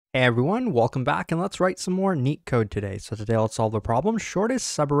Hey everyone, welcome back, and let's write some more Leetcode today. So today let's solve the problem,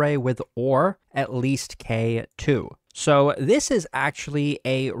 shortest subarray with or at least k2. So this is actually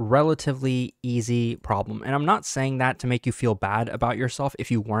a relatively easy problem, and I'm not saying that to make you feel bad about yourself if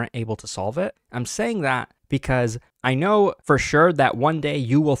you weren't able to solve it. I'm saying that because I know for sure that one day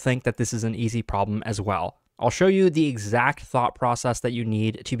you will think that this is an easy problem as well. I'll show you the exact thought process that you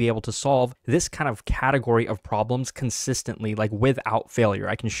need to be able to solve this kind of category of problems consistently, like without failure.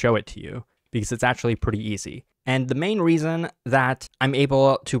 I can show it to you because it's actually pretty easy. And the main reason that I'm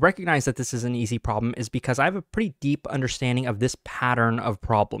able to recognize that this is an easy problem is because I have a pretty deep understanding of this pattern of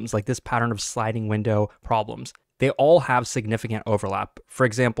problems, like this pattern of sliding window problems. They all have significant overlap. For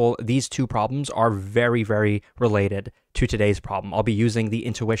example, these two problems are very, very related to today's problem. I'll be using the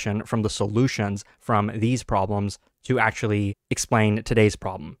intuition from the solutions from these problems to actually explain today's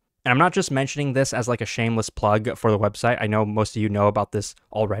problem. And I'm not just mentioning this as like a shameless plug for the website. I know most of you know about this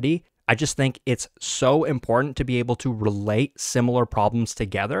already. I just think it's so important to be able to relate similar problems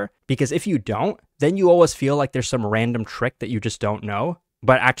together, because if you don't, then you always feel like there's some random trick that you just don't know,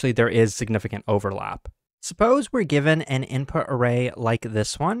 but actually there is significant overlap. Suppose we're given an input array like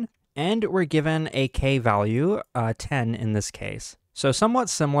this one, and we're given a k value, 10 in this case. So somewhat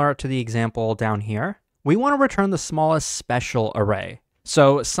similar to the example down here, we want to return the smallest special array.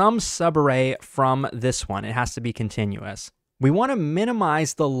 So some subarray from this one, it has to be continuous. We want to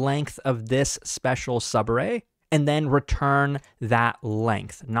minimize the length of this special subarray and then return that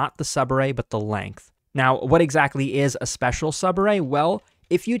length, not the subarray, but the length. Now, what exactly is a special subarray? Well,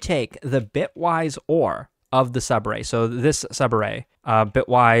 if you take the bitwise OR of the subarray, so this subarray,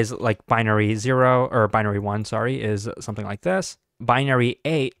 bitwise like binary 0 or binary 1, sorry, is something like this. Binary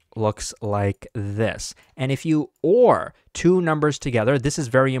 8 looks like this. And if you OR two numbers together, this is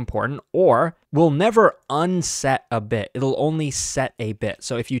very important, OR will never unset a bit. It'll only set a bit.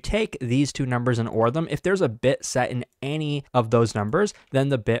 So if you take these two numbers and OR them, if there's a bit set in any of those numbers, then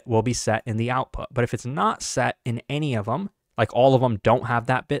the bit will be set in the output. But if it's not set in any of them, like all of them don't have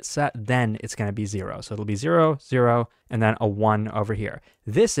that bit set, then it's going to be 0. So it'll be 0, 0, and then a 1 over here.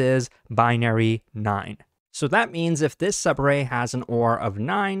 This is binary 9. So that means if this subarray has an OR of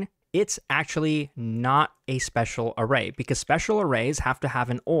 9, it's actually not a special array, because special arrays have to have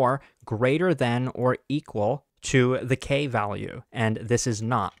an OR greater than or equal to the k value, and this is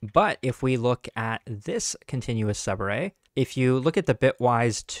not. But if we look at this continuous subarray, if you look at the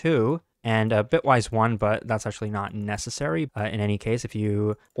bitwise 2, and bitwise 1, but that's actually not necessary. In any case, if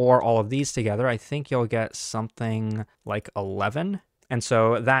you OR all of these together, I think you'll get something like 11. And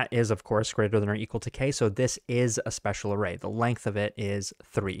so that is, of course, greater than or equal to k. So this is a special array. The length of it is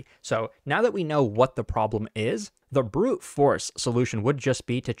 3. So now that we know what the problem is, the brute force solution would just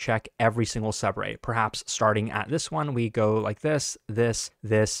be to check every single subarray. Perhaps starting at this one, we go like this, this,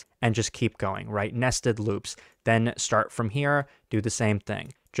 this, and just keep going, right? Nested loops. Then start from here, do the same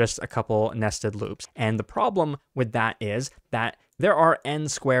thing. Just a couple nested loops. And the problem with that is that there are n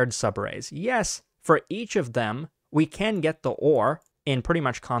squared subarrays. Yes, for each of them, we can get the OR in pretty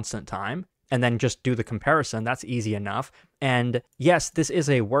much constant time, and then just do the comparison. That's easy enough. And yes, this is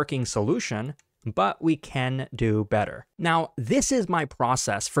a working solution, but we can do better. Now, this is my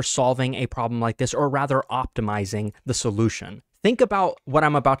process for solving a problem like this, or rather optimizing the solution. Think about what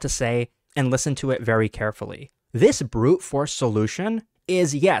I'm about to say and listen to it very carefully. This brute force solution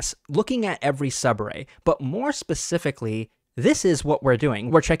is, yes, looking at every subarray, but more specifically, this is what we're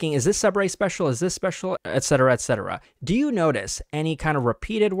doing. We're checking, is this subarray special? Is this special? Etc., etc. Do you notice any kind of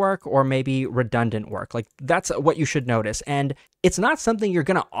repeated work or maybe redundant work? Like, that's what you should notice. And it's not something you're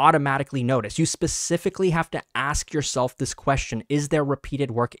going to automatically notice. You specifically have to ask yourself this question. Is there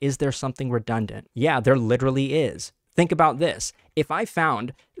repeated work? Is there something redundant? Yeah, there literally is. Think about this. If I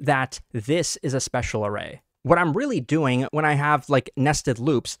found that this is a special array, what I'm really doing when I have like nested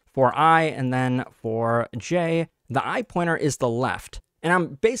loops for I and then for j, the I pointer is the left, and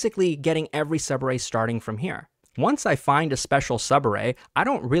I'm basically getting every subarray starting from here. Once I find a special subarray, I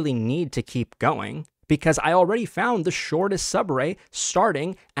don't really need to keep going because I already found the shortest subarray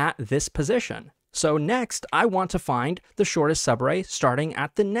starting at this position. So next, I want to find the shortest subarray starting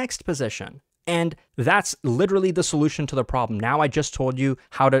at the next position. And that's literally the solution to the problem. Now I just told you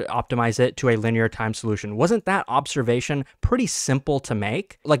how to optimize it to a linear time solution. Wasn't that observation pretty simple to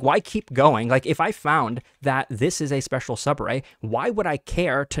make? Like, why keep going? Like, if I found that this is a special subarray, why would I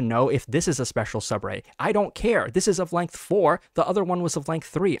care to know if this is a special subarray? I don't care. This is of length 4. The other one was of length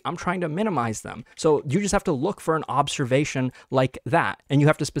 3. I'm trying to minimize them. So you just have to look for an observation like that, and you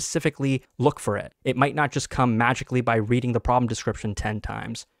have to specifically look for it. It might not just come magically by reading the problem description 10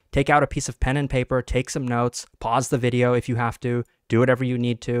 times. Take out a piece of pen and paper, take some notes, pause the video if you have to, do whatever you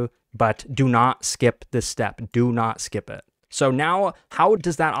need to, but do not skip this step. Do not skip it. So now, how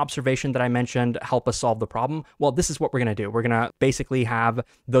does that observation that I mentioned help us solve the problem? Well, this is what we're going to do. We're going to basically have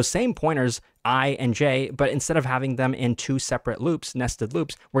those same pointers, I and j, but instead of having them in two separate loops, nested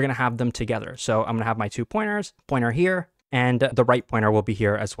loops, we're going to have them together. So I'm going to have my two pointers, pointer here, and the right pointer will be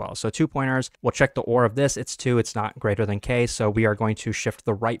here as well. So 2 pointers, we'll check the OR of this. It's 2, it's not greater than k. So we are going to shift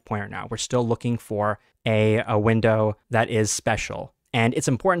the right pointer now. We're still looking for a window that is special. And it's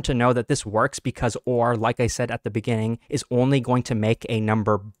important to know that this works because OR, like I said at the beginning, is only going to make a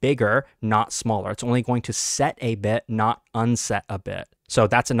number bigger, not smaller. It's only going to set a bit, not unset a bit. So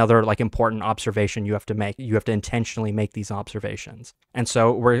that's another like important observation you have to make. You have to intentionally make these observations. And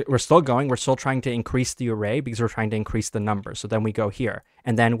so we're still going. We're still trying to increase the array because we're trying to increase the number. So then we go here,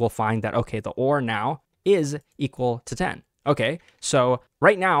 and then we'll find that, okay, the OR now is equal to 10. Okay, so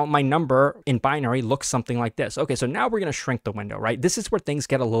right now my number in binary looks something like this. Okay, so now we're going to shrink the window, right? This is where things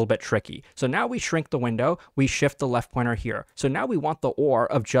get a little bit tricky. So now we shrink the window, we shift the left pointer here. So now we want the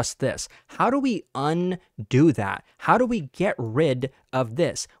OR of just this. How do we undo that? How do we get rid of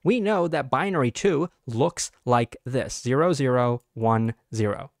this? We know that binary 2 looks like this, 0, 0, 1,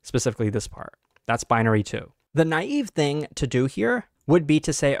 0, specifically this part. That's binary 2. The naive thing to do here would be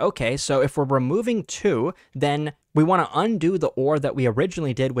to say, okay, so if we're removing 2, then we want to undo the OR that we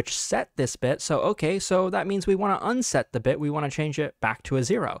originally did, which set this bit. So, okay, so that means we want to unset the bit. We want to change it back to a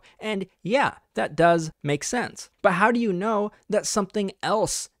 0. And yeah, that does make sense. But how do you know that something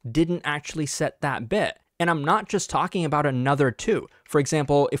else didn't actually set that bit? And I'm not just talking about another 2. For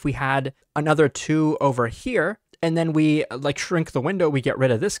example, if we had another 2 over here, and then we like shrink the window, we get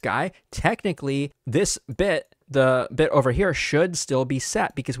rid of this guy, technically this bit, the bit over here, should still be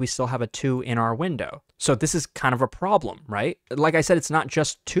set because we still have a 2 in our window. So this is kind of a problem, right? Like I said, it's not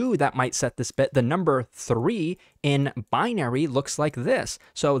just 2 that might set this bit. The number 3 in binary looks like this.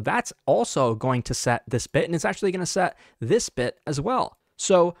 So that's also going to set this bit, and it's actually going to set this bit as well.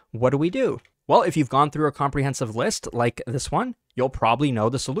 So what do we do? Well, if you've gone through a comprehensive list like this one, you'll probably know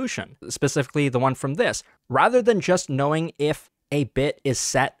the solution, specifically the one from this. Rather than just knowing if a bit is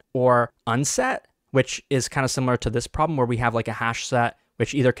set or unset, which is kind of similar to this problem where we have like a hash set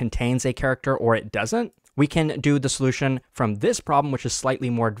which either contains a character or it doesn't, we can do the solution from this problem, which is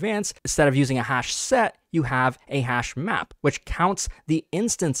slightly more advanced. Instead of using a hash set, you have a hash map, which counts the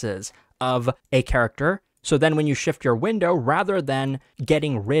instances of a character. So then when you shift your window, rather than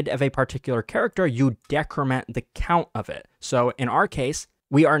getting rid of a particular character, you decrement the count of it. So in our case,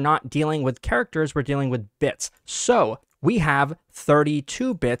 we are not dealing with characters, we're dealing with bits. So we have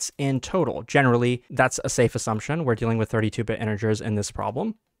 32 bits in total. Generally, that's a safe assumption. We're dealing with 32-bit integers in this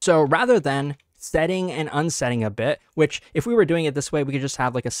problem. So rather than setting and unsetting a bit, which if we were doing it this way, we could just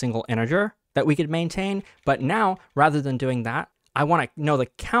have like a single integer that we could maintain. But now, rather than doing that, I want to know the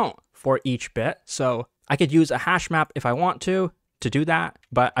count for each bit. So I could use a hash map if I want to do that,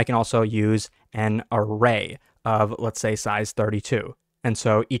 but I can also use an array of, let's say, size 32. And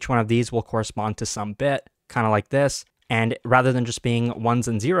so each one of these will correspond to some bit, kind of like this. And rather than just being ones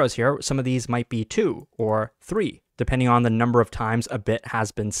and zeros here, some of these might be 2 or 3, depending on the number of times a bit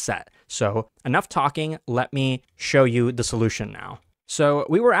has been set. So enough talking, let me show you the solution now. So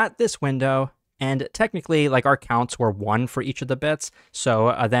we were at this window, and technically, like our counts were 1 for each of the bits.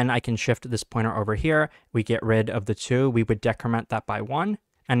 So then I can shift this pointer over here. We get rid of the 2. We would decrement that by 1.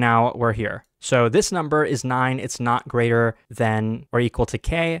 And now we're here. So this number is 9. It's not greater than or equal to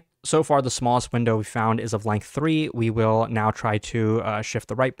k. So far, the smallest window we found is of length 3. We will now try to shift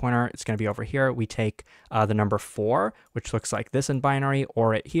the right pointer. It's going to be over here. We take the number 4, which looks like this in binary,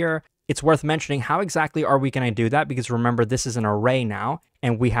 or it here. It's worth mentioning how exactly are we going to do that? Because remember, this is an array now,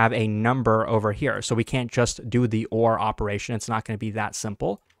 and we have a number over here. So we can't just do the OR operation. It's not going to be that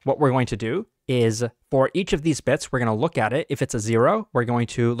simple. What we're going to do is for each of these bits, we're going to look at it. If it's a 0, we're going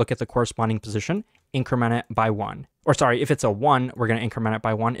to look at the corresponding position, increment it by 1. Or sorry, if it's a 1, we're going to increment it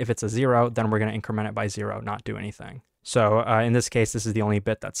by 1. If it's a 0, then we're going to increment it by 0, not do anything. So in this case, this is the only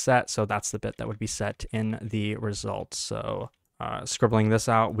bit that's set. So that's the bit that would be set in the result. So scribbling this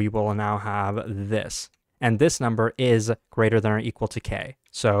out, we will now have this. And this number is greater than or equal to k.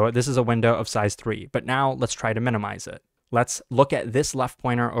 So this is a window of size 3. But now let's try to minimize it. Let's look at this left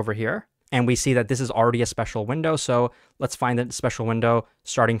pointer over here. And we see that this is already a special window. So let's find the special window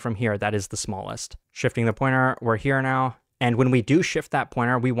starting from here. That is the smallest. Shifting the pointer, we're here now. And when we do shift that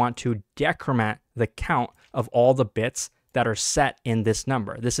pointer, we want to decrement the count of all the bits that are set in this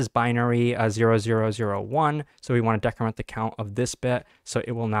number. This is binary 0001. So we want to decrement the count of this bit. So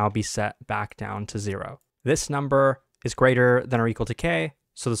it will now be set back down to 0. This number is greater than or equal to k.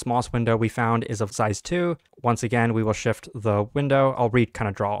 So the smallest window we found is of size 2. Once again, we will shift the window. I'll kind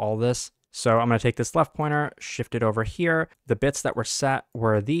of draw all this. So I'm going to take this left pointer, shift it over here. The bits that were set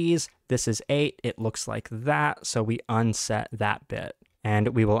were these. This is 8. It looks like that. So we unset that bit and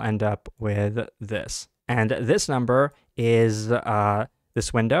we will end up with this. And this number is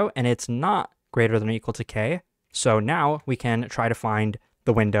this window, and it's not greater than or equal to k. So now we can try to find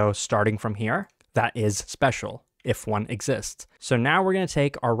the window starting from here that is special, if one exists. So now we're going to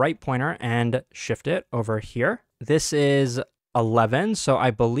take our right pointer and shift it over here. This is 11. So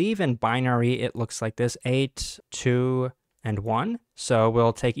I believe in binary, it looks like this: 8, 2, and 1. So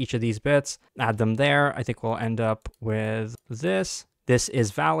we'll take each of these bits, add them there. I think we'll end up with this. This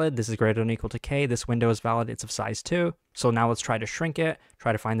is valid. This is greater than or equal to k. This window is valid. It's of size 2. So now let's try to shrink it,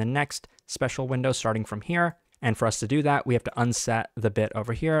 try to find the next special window starting from here. And for us to do that, we have to unset the bit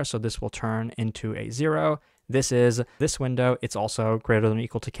over here. So this will turn into a 0. This is this window. It's also greater than or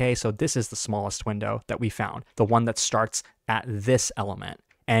equal to k. So this is the smallest window that we found, the one that starts at this element.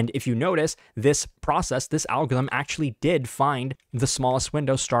 And if you notice, this process, this algorithm actually did find the smallest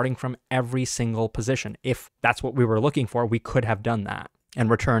window starting from every single position. If that's what we were looking for, we could have done that and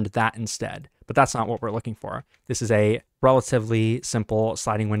returned that instead. But that's not what we're looking for. This is a relatively simple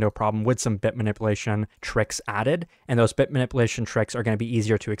sliding window problem with some bit manipulation tricks added. And those bit manipulation tricks are going to be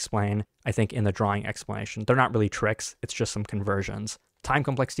easier to explain, I think, in the drawing explanation. They're not really tricks. It's just some conversions. Time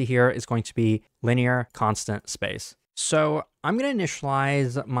complexity here is going to be linear constant space. So I'm going to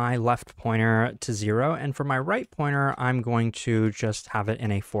initialize my left pointer to 0. And for my right pointer, I'm going to just have it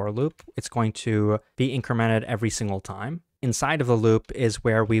in a for loop. It's going to be incremented every single time. Inside of the loop is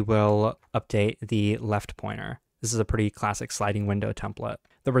where we will update the left pointer. This is a pretty classic sliding window template.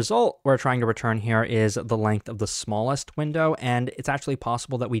 The result we're trying to return here is the length of the smallest window, and it's actually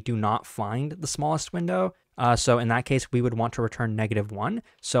possible that we do not find the smallest window. So in that case, we would want to return -1.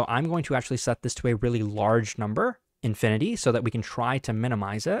 So I'm going to actually set this to a really large number, infinity, so that we can try to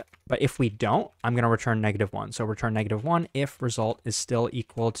minimize it. But if we don't, I'm going to return -1. So return -1 if result is still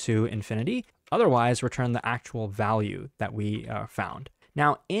equal to infinity. Otherwise, return the actual value that we found.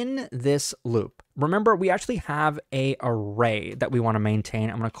 Now, in this loop, remember, we actually have an array that we want to maintain.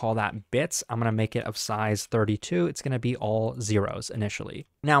 I'm going to call that bits. I'm going to make it of size 32. It's going to be all zeros initially.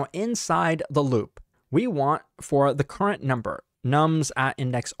 Now, inside the loop, we want for the current number, nums at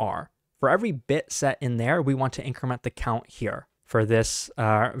index r, for every bit set in there, we want to increment the count here for this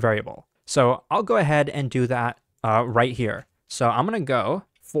variable. So I'll go ahead and do that right here. So I'm going to go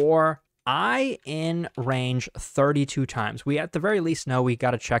for I in range 32 times. We at the very least know we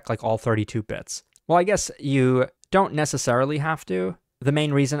got to check like all 32 bits. Well, I guess you don't necessarily have to. The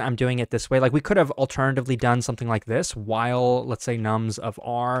main reason I'm doing it this way, like we could have alternatively done something like this while, let's say, nums of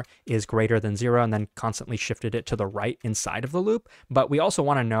r is greater than 0 and then constantly shifted it to the right inside of the loop. But we also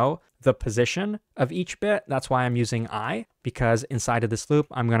want to know the position of each bit. That's why I'm using I, because inside of this loop,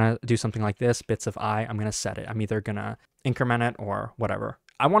 I'm going to do something like this, bits of I. I'm going to set it. I'm either going to increment it or whatever.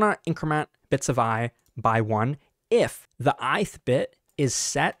 I want to increment bits of I by 1 if the ith bit is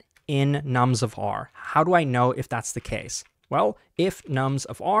set in nums of r. How do I know if that's the case? Well, if nums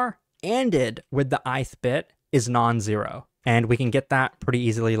of r ANDed with the ith bit is non-zero, and we can get that pretty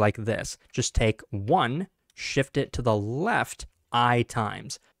easily like this. Just take 1, shift it to the left I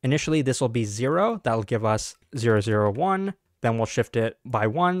times. Initially, this will be 0. That'll give us 0, 0, 1. Then we'll shift it by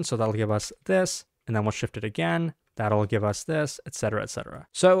 1, so that'll give us this. And then we'll shift it again. That'll give us this, etc., etc.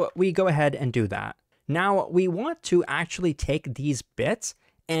 So we go ahead and do that. Now, we want to actually take these bits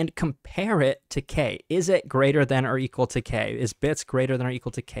and compare it to k. Is it greater than or equal to k? Is bits greater than or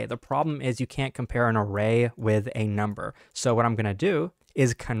equal to k? The problem is you can't compare an array with a number. So what I'm going to do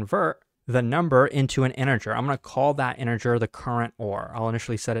is convert the number into an integer. I'm going to call that integer the current or. I'll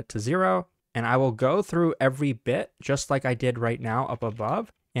initially set it to 0, and I will go through every bit just like I did right now up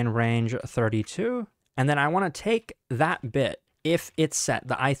above in range 32. And then I want to take that bit. If it's set,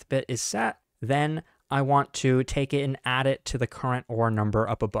 the ith bit is set, then I want to take it and add it to the current or number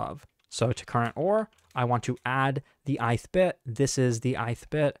up above. So to current or, I want to add the ith bit. This is the ith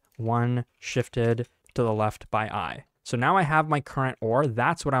bit, 1 shifted to the left by I. So now I have my current or.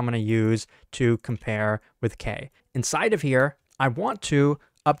 That's what I'm going to use to compare with k. Inside of here, I want to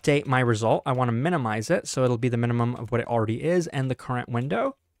update my result. I want to minimize it, so it'll be the minimum of what it already is and the current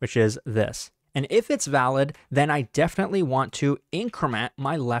window, which is this. And if it's valid, then I definitely want to increment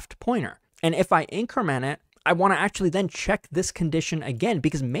my left pointer. And if I increment it, I want to actually then check this condition again,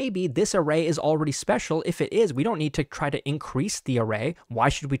 because maybe this array is already special. If it is, we don't need to try to increase the array. Why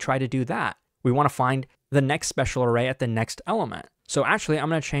should we try to do that? We want to find the next special array at the next element. So actually, I'm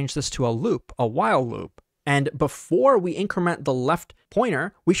going to change this to a loop, a while loop. And before we increment the left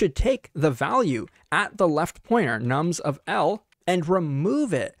pointer, we should take the value at the left pointer, nums of L, and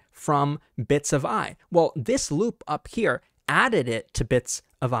remove it from bits of I. Well, this loop up here added it to bits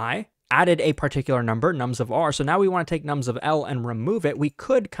of I, added a particular number, nums of R. So now we want to take nums of L and remove it. We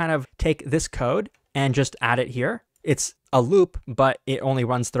could kind of take this code and just add it here. It's a loop, but it only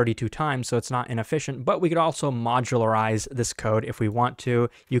runs 32 times, so it's not inefficient. But we could also modularize this code if we want to.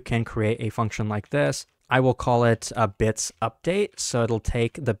 You can create a function like this. I will call it a bits update. So it'll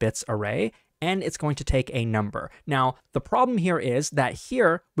take the bits array and it's going to take a number. Now, the problem here is that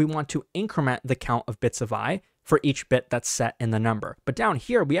here we want to increment the count of bits of I for each bit that's set in the number. But down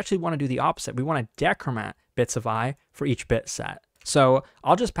here, we actually want to do the opposite. We want to decrement bits of I for each bit set. So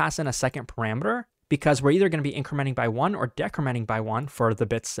I'll just pass in a second parameter because we're either going to be incrementing by 1 or decrementing by 1 for the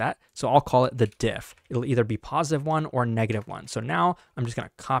bit set. So I'll call it the diff. It'll either be +1 or -1. So now I'm just going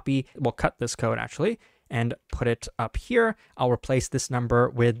to copy, we'll cut this code actually, and put it up here. I'll replace this number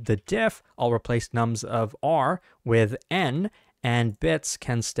with the diff. I'll replace nums of R with N, and bits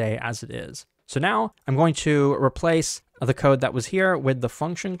can stay as it is. So now I'm going to replace the code that was here with the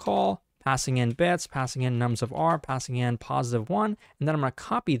function call, passing in bits, passing in nums of R, passing in +1, and then I'm going to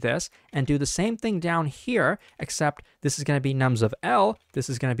copy this and do the same thing down here, except this is going to be nums of L, this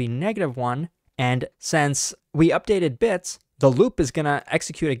is going to be -1, and since we updated bits, the loop is going to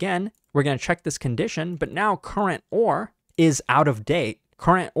execute again. We're going to check this condition, but now current OR is out of date.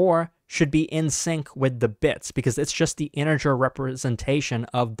 Current OR should be in sync with the bits because it's just the integer representation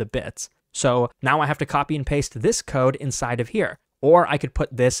of the bits. So now I have to copy and paste this code inside of here, or I could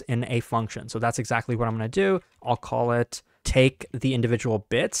put this in a function. So that's exactly what I'm going to do. I'll call it take the individual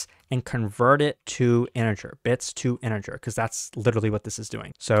bits and convert it to integer, bits to integer, because that's literally what this is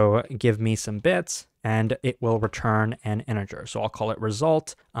doing. So give me some bits and it will return an integer. So I'll call it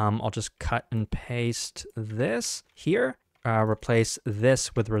result. I'll just cut and paste this here, replace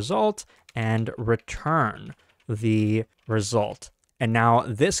this with result and return the result. And now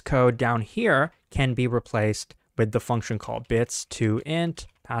this code down here can be replaced with the function call bits to int,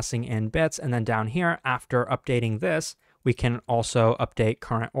 passing in bits. And then down here, after updating this, we can also update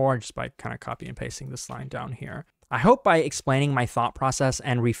current OR just by kind of copy and pasting this line down here. I hope by explaining my thought process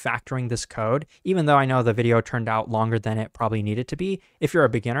and refactoring this code, even though I know the video turned out longer than it probably needed to be, if you're a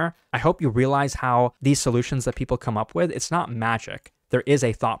beginner, I hope you realize how these solutions that people come up with, it's not magic. There is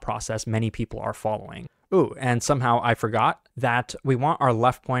a thought process many people are following. Ooh, and somehow I forgot that we want our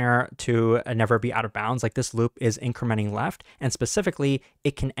left pointer to never be out of bounds. Like this loop is incrementing left, and specifically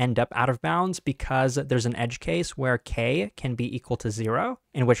it can end up out of bounds because there's an edge case where k can be equal to 0,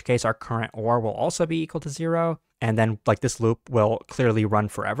 in which case our current OR will also be equal to 0. And then like this loop will clearly run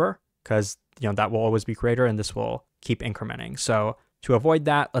forever because that will always be greater and this will keep incrementing. So to avoid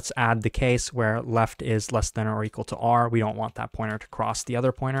that, let's add the case where left is less than or equal to R. We don't want that pointer to cross the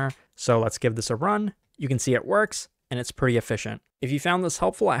other pointer. So let's give this a run. You can see it works and it's pretty efficient. If you found this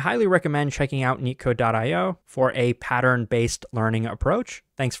helpful, I highly recommend checking out Leetcode.io for a pattern-based learning approach.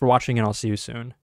 Thanks for watching and I'll see you soon.